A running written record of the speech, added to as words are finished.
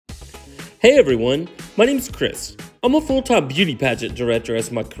Hey everyone, my name's Chris. I'm a full-time beauty pageant director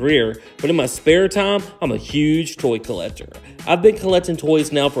as my career, but in my spare time, I'm a huge toy collector. I've been collecting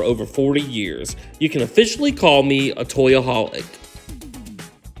toys now for over 40 years. You can officially call me a toyaholic.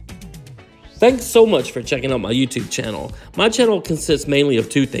 Thanks so much for checking out my YouTube channel. My channel consists mainly of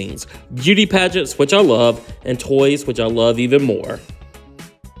two things: beauty pageants, which I love, and toys, which I love even more.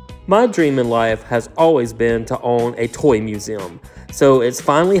 My dream in life has always been to own a toy museum. So it's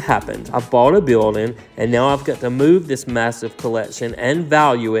finally happened. I've bought a building and now I've got to move this massive collection and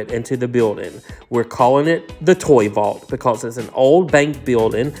value it into the building. We're calling it the Toy Vault because it's an old bank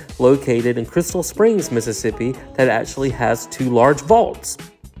building located in Crystal Springs, Mississippi that actually has two large vaults.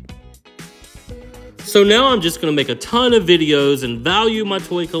 So now I'm just going to make a ton of videos and value my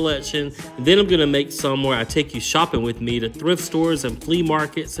toy collection. And then I'm going to make some where I take you shopping with me to thrift stores and flea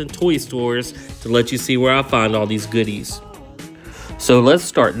markets and toy stores to let you see where I find all these goodies. So let's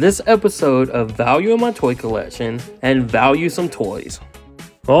start this episode of Value in My Toy Collection and value some toys.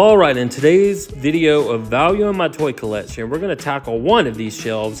 Alright, in today's video of Value in My Toy Collection, we're going to tackle one of these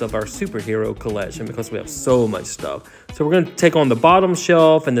shelves of our superhero collection because we have so much stuff. So we're going to take on the bottom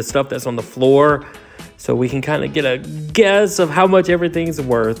shelf and the stuff that's on the floor so we can kind of get a guess of how much everything's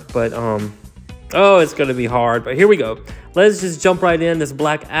worth. But, oh, it's going to be hard. But here we go. Let's just jump right in. This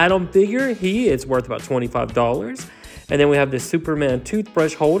Black Adam figure, he is worth about $25. And then we have this Superman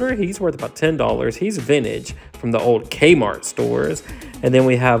toothbrush holder. He's worth about $10. He's vintage from the old Kmart stores. And then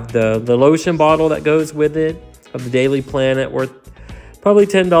we have the lotion bottle that goes with it of the Daily Planet worth probably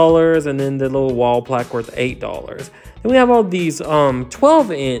 $10. And then the little wall plaque worth $8. Then we have all these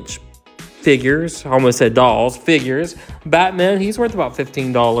 12-inch figures. I almost said dolls. Figures. Batman, he's worth about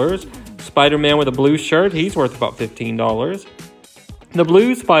 $15. Spider-Man with a blue shirt, he's worth about $15. The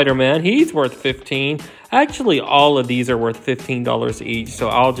blue Spider-Man, he's worth $15. Actually, all of these are worth $15 each, so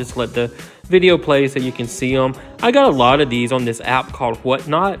I'll just let the video play so you can see them. I got a lot of these on this app called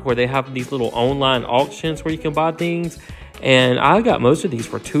Whatnot, where they have these little online auctions where you can buy things. And I got most of these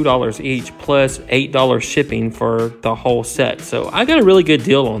for $2 each, plus $8 shipping for the whole set. So I got a really good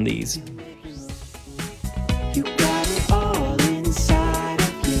deal on these. You got it all inside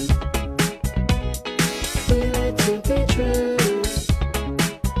of you. Feel it to be true.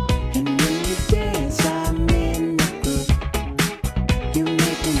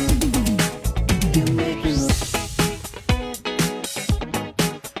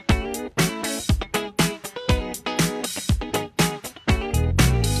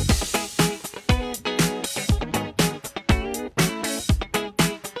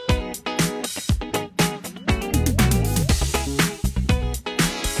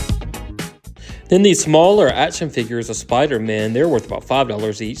 Then these smaller action figures of Spider-Man, they're worth about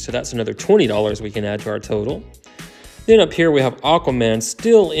 $5 each, so that's another $20 we can add to our total. Then up here we have Aquaman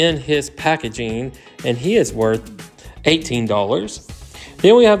still in his packaging, and he is worth $18.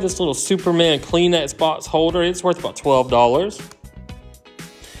 Then we have this little Superman Kleenex box holder. It's worth about $12.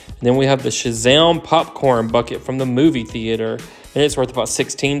 And then we have the Shazam popcorn bucket from the movie theater, and it's worth about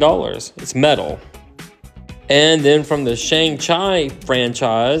 $16. It's metal. And then from the Shang-Chi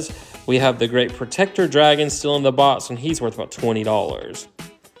franchise, we have the Great Protector Dragon still in the box, and he's worth about $20.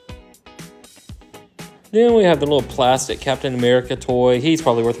 Then we have the little plastic Captain America toy. He's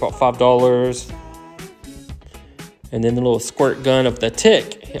probably worth about $5. And then the little squirt gun of the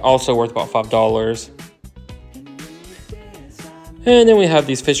Tick, also worth about $5. And then we have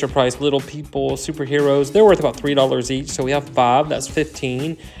these Fisher-Price Little People superheroes. They're worth about $3 each, so we have 5. That's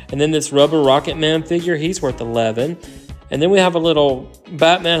 15. And then this rubber Rocket Man figure, he's worth $11. And then we have a little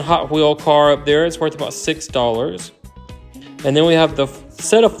Batman Hot Wheel car up there. It's worth about $6. And then we have the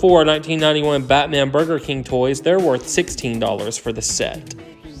set of 4 1991 Batman Burger King toys. They're worth $16 for the set.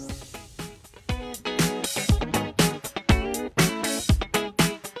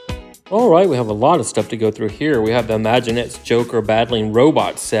 All right, we have a lot of stuff to go through here. We have the Imaginext Joker Battling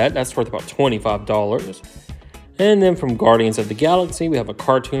Robot set. That's worth about $25. And then from Guardians of the Galaxy, we have a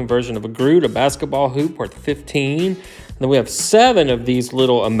cartoon version of a Groot, a basketball hoop worth $15. And then we have 7 of these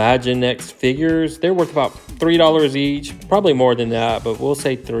little Imaginext figures. They're worth about $3 each, probably more than that, but we'll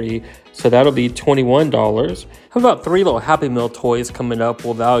say 3. So that'll be $21. Have about 3 little Happy Meal toys coming up.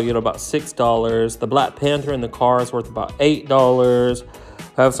 We'll value at about $6. The Black Panther in the car is worth about $8.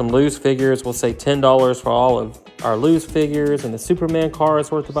 I have some loose figures. We'll say $10 for all of our loose figures. And the Superman car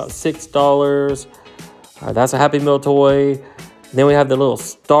is worth about $6. That's a Happy Meal toy. Then we have the little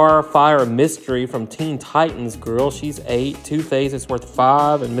Starfire Mystery from Teen Titans girl. She's $8. Two-Face is worth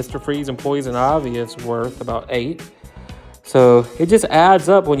 $5. And Mr. Freeze and Poison Ivy is worth about $8. So it just adds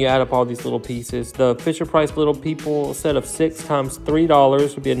up when you add up all these little pieces. The Fisher-Price Little People set of 6 times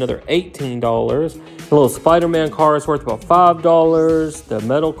 $3 would be another $18. The little Spider-Man car is worth about $5. The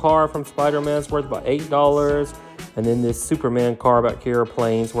metal car from Spider-Man is worth about $8. And then this Superman car back here,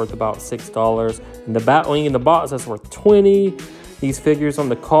 plane's worth about $6. And the Batwing in the box is worth $20. These figures on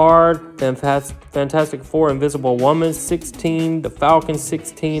the card, Fantastic Four, Invisible Woman, $16. The Falcon,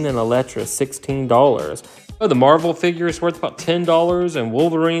 $16. And Elektra, $16. Oh, the Marvel figure is worth about $10, and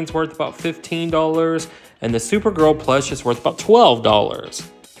Wolverine's worth about $15, and the Supergirl plush is worth about $12.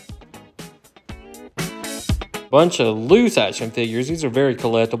 Bunch of loose action figures. These are very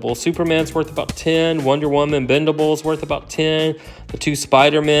collectible. Superman's worth about $10, Wonder Woman Bendable's worth about $10, the 2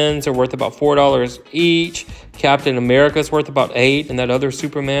 Spider-Mans are worth about $4 each, Captain America's worth about $8, and that other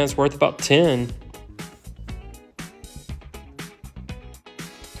Superman's worth about $10.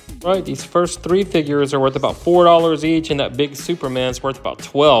 Right, these first 3 figures are worth about $4 each, and that big Superman's worth about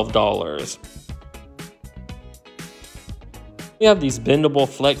 $12. We have these bendable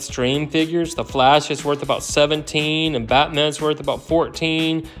Flex Dream figures. The Flash is worth about $17, and Batman's worth about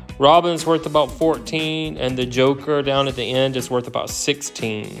 $14, Robin's worth about $14, and the Joker down at the end is worth about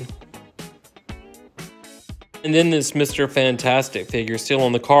 $16. And then this Mr. Fantastic figure still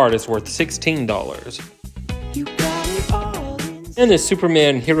on the card is worth $16. You got it all. And the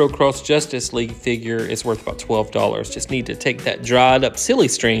Superman Hero Cross Justice League figure is worth about $12. Just need to take that dried up silly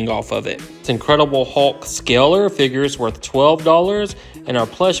string off of it. This Incredible Hulk Scaler figure is worth $12. And our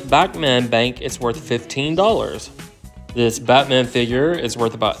plush Batman Bank is worth $15. This Batman figure is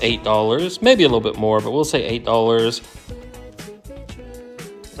worth about $8. Maybe a little bit more, but we'll say $8.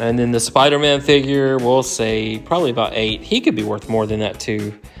 And then the Spider-Man figure, we'll say probably about $8. He could be worth more than that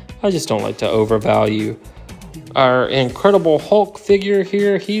too. I just don't like to overvalue. Our Incredible Hulk figure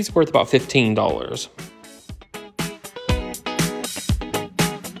here, he's worth about $15.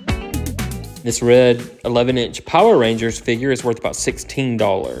 This red 11-inch Power Rangers figure is worth about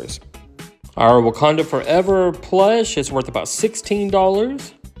 $16. Our Wakanda Forever plush is worth about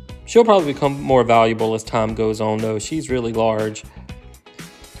 $16. She'll probably become more valuable as time goes on though. She's really large.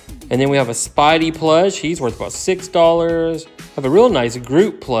 And then we have a Spidey plush. He's worth about $6. Have a real nice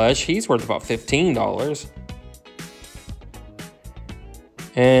Groot plush. He's worth about $15.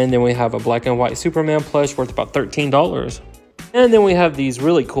 And then we have a black and white Superman plush worth about $13. And then we have these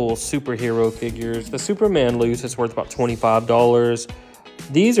really cool superhero figures. The Superman loose is worth about $25.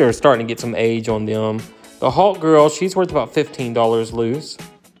 These are starting to get some age on them. The Hulk girl, she's worth about $15 loose.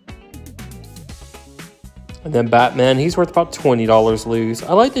 And then Batman, he's worth about $20 loose.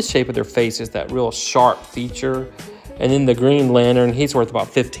 I like the shape of their faces, that real sharp feature. And then the Green Lantern, he's worth about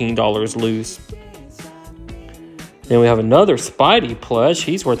 $15 loose. Then we have another Spidey plush.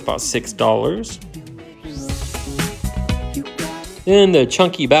 He's worth about $6. Then the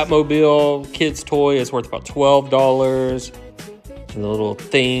chunky Batmobile kids toy is worth about $12. And the little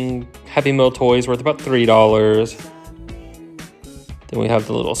thing, Happy Meal toy is worth about $3. Then we have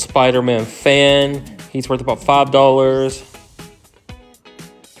the little Spider-Man fan. He's worth about $5.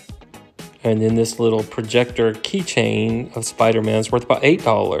 And then this little projector keychain of Spider-Man is worth about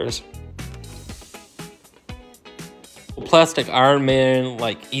 $8. Plastic Iron Man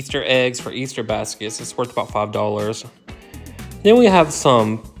like Easter eggs for Easter baskets is worth about $5. Then we have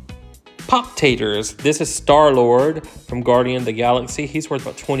some Pop-Taters. This is Star-Lord from Guardian of the Galaxy. He's worth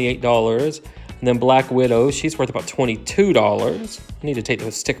about $28. And then Black Widow, she's worth about $22. I need to take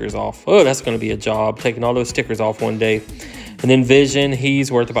those stickers off. Oh, that's going to be a job, taking all those stickers off one day. And then Vision,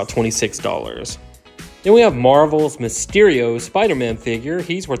 he's worth about $26. Then we have Marvel's Mysterio Spider-Man figure.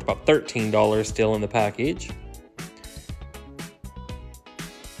 He's worth about $13 still in the package.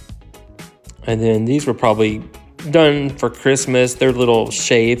 And then these were probably done for Christmas. They're little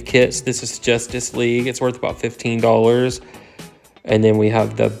shave kits. This is Justice League. It's worth about $15. And then we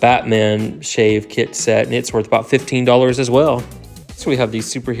have the Batman shave kit set, and it's worth about $15 as well. So we have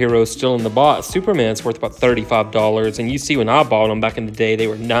these superheroes still in the box. Superman's worth about $35. And you see when I bought them back in the day, they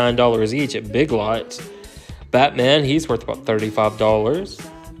were $9 each at Big Lots. Batman, he's worth about $35.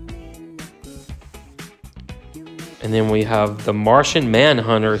 And then we have the Martian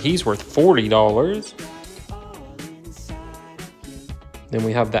Manhunter. He's worth $40. Then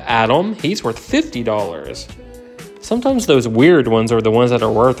we have the Atom. He's worth $50. Sometimes those weird ones are the ones that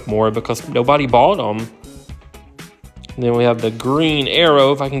are worth more because nobody bought them. And then we have the Green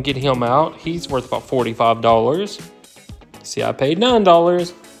Arrow. If I can get him out, he's worth about $45. See, I paid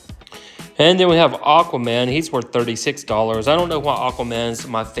 $9. And then we have Aquaman. He's worth $36. I don't know why Aquaman's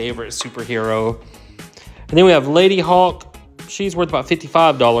my favorite superhero. And then we have Lady Hawk. She's worth about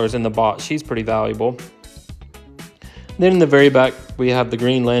 $55 in the box. She's pretty valuable. And Then in the very back, we have the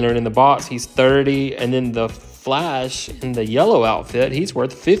Green Lantern in the box. He's $30. And then the Flash in the yellow outfit, he's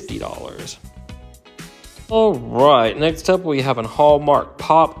worth $50. All right, next up we have a Hallmark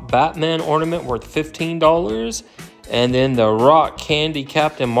Pop Batman ornament worth $15. And then the Rock Candy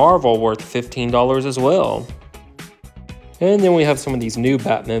Captain Marvel worth $15 as well. And then we have some of these new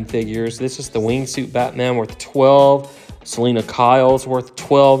Batman figures. This is the Wingsuit Batman worth $12. Selena Kyle's worth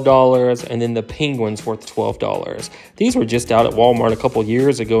 $12. And then the Penguin's worth $12. These were just out at Walmart a couple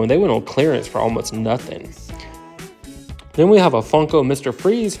years ago, and they went on clearance for almost nothing. Then we have a Funko Mr.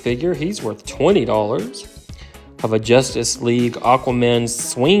 Freeze figure. He's worth $20. Have a Justice League Aquaman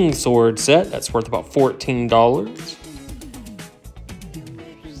swing sword set. That's worth about $14.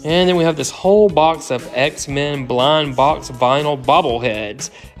 And then we have this whole box of X-Men blind box vinyl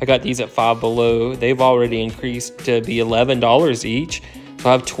bobbleheads. I got these at Five Below. They've already increased to be $11 each. So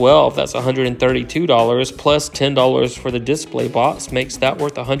I have 12, that's $132, plus $10 for the display box makes that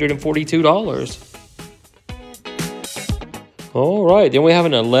worth $142. All right, then we have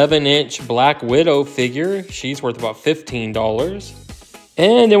an 11-inch Black Widow figure. She's worth about $15.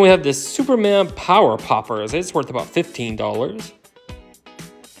 And then we have this Superman Power Poppers. It's worth about $15.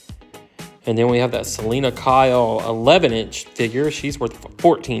 And then we have that Selena Kyle 11-inch figure. She's worth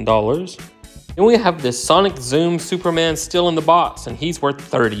 $14. Then we have this Sonic Zoom Superman still in the box, and he's worth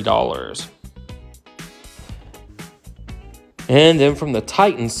 $30. And then from the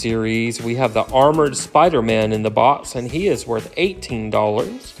Titan series, we have the Armored Spider-Man in the box, and he is worth $18.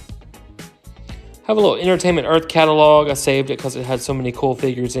 Have a little Entertainment Earth catalog. I saved it because it had so many cool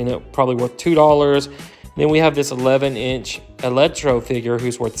figures in it, probably worth $2. Then we have this 11-inch Electro figure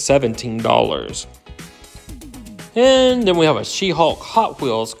who's worth $17. And then we have a She-Hulk Hot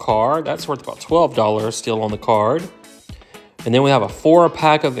Wheels car. That's worth about $12 still on the card. And then we have a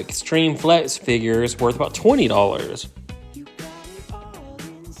 4-pack of Extreme Flex figures worth about $20.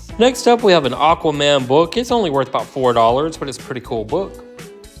 Next up, we have an Aquaman book. It's only worth about $4, but it's a pretty cool book.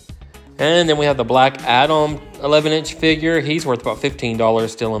 And then we have the Black Adam 11-inch figure. He's worth about $15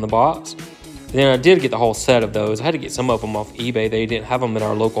 still in the box. Then I did get the whole set of those. I had to get some of them off eBay. They didn't have them in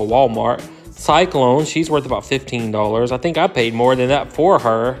our local Walmart. Cyclone, she's worth about $15. I think I paid more than that for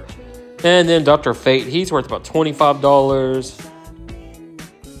her. And then Dr. Fate, he's worth about $25.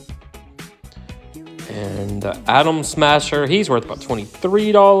 And the Atom Smasher, he's worth about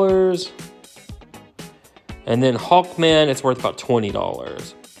 $23. And then Hawkman, it's worth about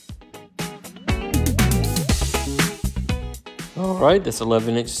 $20. All right, this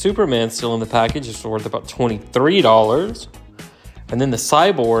 11-inch Superman still in the package is worth about $23. And then the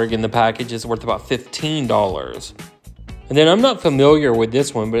Cyborg in the package is worth about $15. And then I'm not familiar with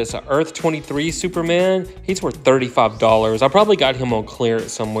this one, but it's an Earth 23 Superman. He's worth $35. I probably got him on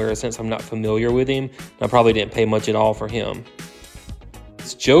clearance somewhere since I'm not familiar with him. I probably didn't pay much at all for him.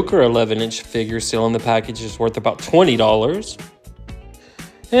 This Joker 11-inch figure still in the package is worth about $20.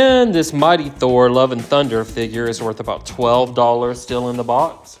 And this Mighty Thor Love and Thunder figure is worth about $12 still in the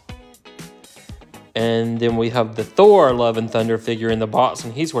box. And then we have the Thor Love and Thunder figure in the box,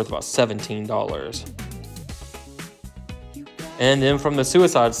 and he's worth about $17. And then from the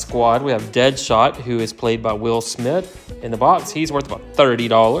Suicide Squad, we have Deadshot, who is played by Will Smith. In the box, he's worth about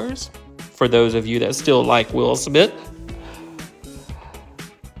 $30. For those of you that still like Will Smith.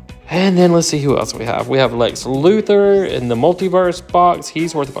 And then let's see who else we have. We have Lex Luthor in the Multiverse box.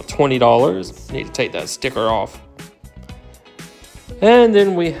 He's worth about $20. Need to take that sticker off. And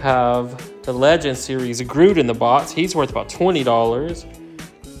then we have the Legend series Groot in the box. He's worth about $20.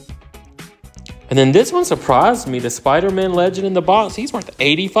 And then this one surprised me. The Spider-Man Legend in the box. He's worth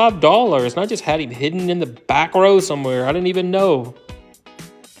 $85. And I just had him hidden in the back row somewhere. I didn't even know.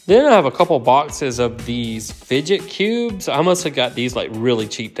 Then I have a couple boxes of these fidget cubes. I must have got these like really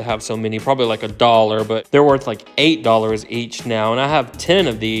cheap to have so many, probably like $1, but they're worth like $8 each now. And I have 10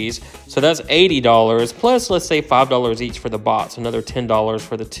 of these, so that's $80. Plus, let's say $5 each for the box, another $10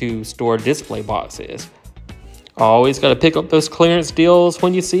 for the 2 store display boxes. Always got to pick up those clearance deals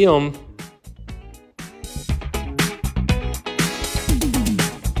when you see them.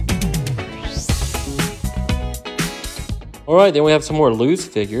 All right, then we have some more loose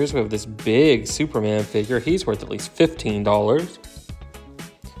figures. We have this big Superman figure. He's worth at least $15.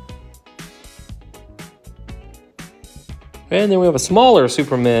 And then we have a smaller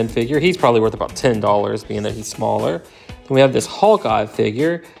Superman figure. He's probably worth about $10, being that he's smaller. Then we have this Hawkeye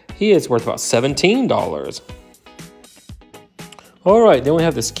figure. He is worth about $17. All right, then we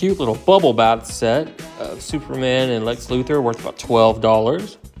have this cute little bubble bath set of Superman and Lex Luthor worth about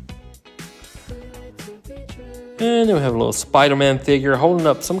 $12. And then we have a little Spider-Man figure holding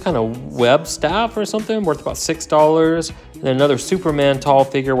up some kind of web staff or something worth about $6. And then another Superman tall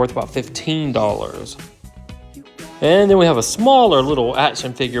figure worth about $15. And then we have a smaller little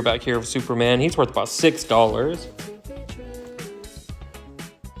action figure back here of Superman. He's worth about $6.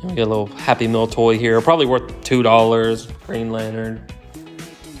 And we got a little Happy Meal toy here, probably worth $2. Green Lantern.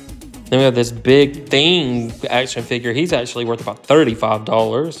 Then we have this big Thing action figure. He's actually worth about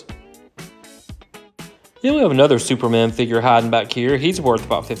 $35. Then we have another Superman figure hiding back here. He's worth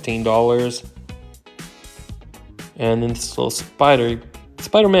about $15. And then this little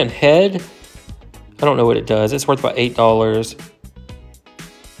Spider-Man head. I don't know what it does. It's worth about $8.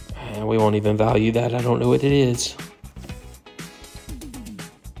 And we won't even value that. I don't know what it is.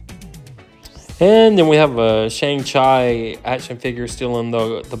 And then we have a Shang-Chi action figure still in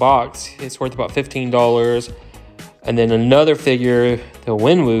the box. It's worth about $15. And then another figure, the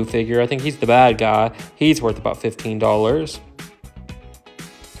Wenwu figure, I think he's the bad guy. He's worth about $15.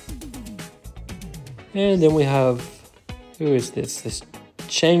 And then we have, who is this? This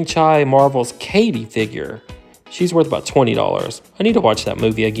Shang-Chi Marvel's Katie figure. She's worth about $20. I need to watch that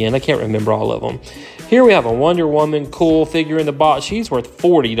movie again. I can't remember all of them. Here we have a Wonder Woman cool figure in the box. She's worth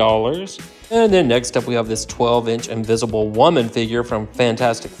 $40. And then next up we have this 12-inch Invisible Woman figure from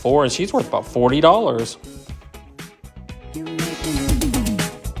Fantastic Four, and she's worth about $40.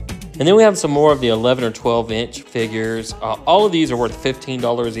 And then we have some more of the 11 or 12-inch figures. All of these are worth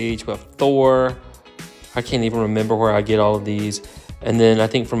 $15 each. We have Thor. I can't even remember where I get all of these. And then I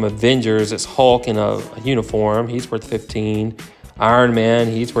think from Avengers, it's Hulk in a uniform. He's worth $15. Iron Man,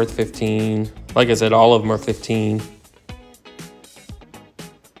 he's worth $15. Like I said, all of them are $15.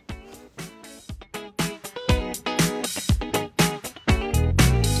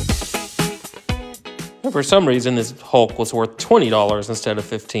 For some reason, this Hulk was worth $20 instead of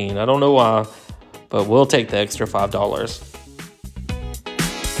 $15. I don't know why, but we'll take the extra $5.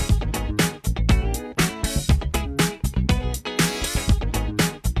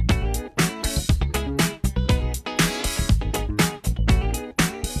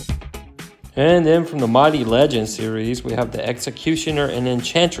 And then from the Mighty Legends series, we have the Executioner and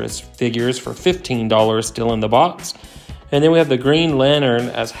Enchantress figures for $15 still in the box. And then we have the Green Lantern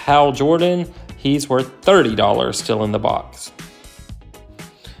as Hal Jordan. He's worth $30 still in the box.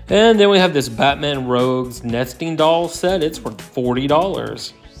 And then we have this Batman Rogues nesting doll set. It's worth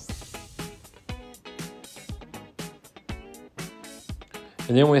 $40.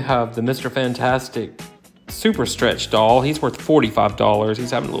 And then we have the Mr. Fantastic Super Stretch doll. He's worth $45. He's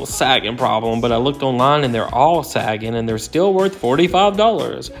having a little sagging problem, but I looked online and they're all sagging and they're still worth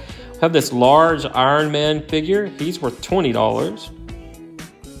 $45. We have this large Iron Man figure. He's worth $20.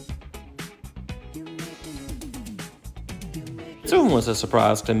 This one was a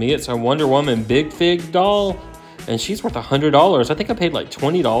surprise to me. It's a Wonder Woman Big Fig doll, and she's worth $100. I think I paid like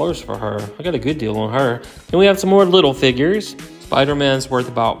 $20 for her. I got a good deal on her. Then we have some more little figures. Spider-Man's worth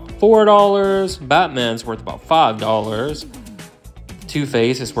about $4. Batman's worth about $5.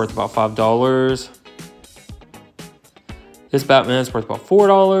 Two-Face is worth about $5. This Batman's worth about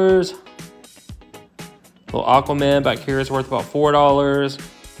 $4. Little Aquaman back here is worth about $4.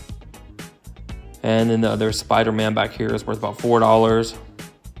 And then the other Spider-Man back here is worth about $4.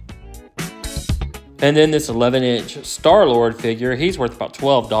 And then this 11-inch Star-Lord figure, he's worth about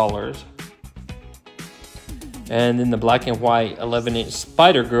 $12. And then the black and white 11-inch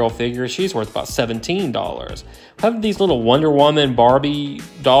Spider-Girl figure, she's worth about $17. I have these little Wonder Woman Barbie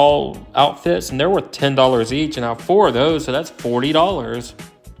doll outfits, and they're worth $10 each, and I have 4 of those, so that's $40.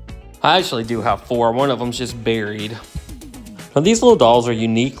 I actually do have 4. One of them's just buried. Now, these little dolls are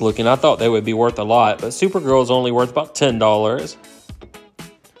unique looking. I thought they would be worth a lot, but Supergirl's only worth about $10.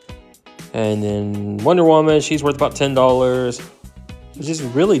 And then Wonder Woman, she's worth about $10. It's just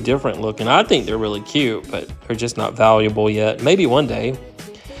really different looking. I think they're really cute, but they're just not valuable yet. Maybe one day.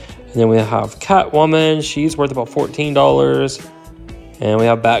 And then we have Catwoman, she's worth about $14. And we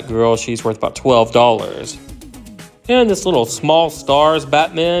have Batgirl, she's worth about $12. And this little Small Stars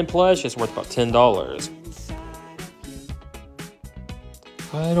Batman plush is worth about $10.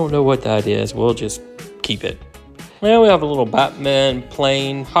 I don't know what that is. We'll just keep it. And we have a little Batman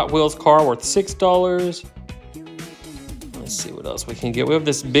plain Hot Wheels car worth $6. Let's see what else we can get. We have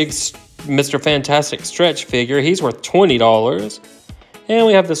this big Mr. Fantastic stretch figure. He's worth $20. And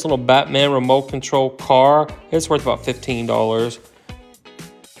we have this little Batman remote control car. It's worth about $15.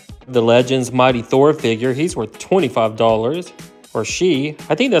 The Legends Mighty Thor figure. He's worth $25. Or she.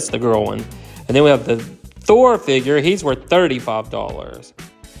 I think that's the girl one. And then we have the Thor figure. He's worth $35.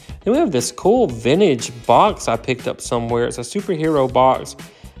 Then we have this cool vintage box I picked up somewhere. It's a superhero box.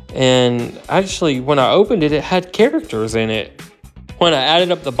 And actually, when I opened it, it had characters in it. When I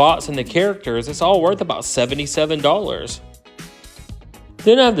added up the box and the characters, it's all worth about $77.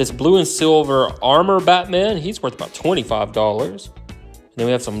 Then I have this blue and silver armor Batman. He's worth about $25. Then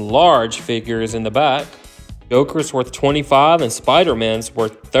we have some large figures in the back. Joker's worth $25 and Spider-Man's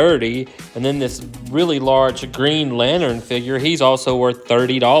worth $30. And then this really large Green Lantern figure, he's also worth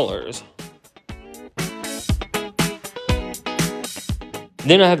 $30.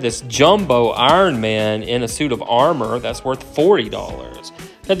 Then I have this jumbo Iron Man in a suit of armor that's worth $40.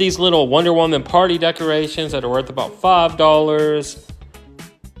 I have these little Wonder Woman party decorations that are worth about $5.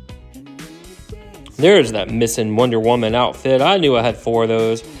 There's that missing Wonder Woman outfit. I knew I had 4 of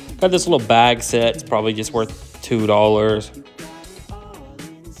those. Got this little bag set. It's probably just worth $2.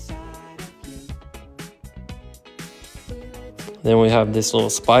 Then we have this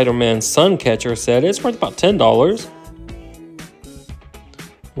little Spider-Man sun catcher set. It's worth about $10.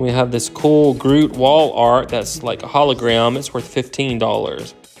 We have this cool Groot wall art that's like a hologram. It's worth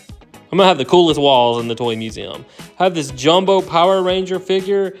 $15. I'm gonna have the coolest walls in the toy museum. I have this jumbo Power Ranger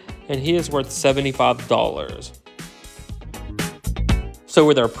figure, and he is worth $75. So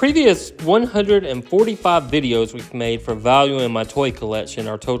with our previous 145 videos we've made for value in my toy collection,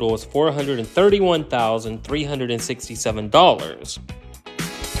 our total was $431,367.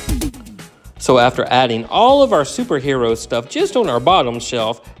 So after adding all of our superhero stuff just on our bottom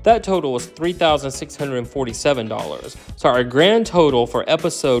shelf, that total was $3,647. So our grand total for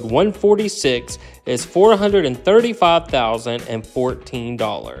episode 146 is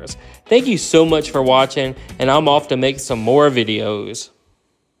 $435,014. Thank you so much for watching, and I'm off to make some more videos.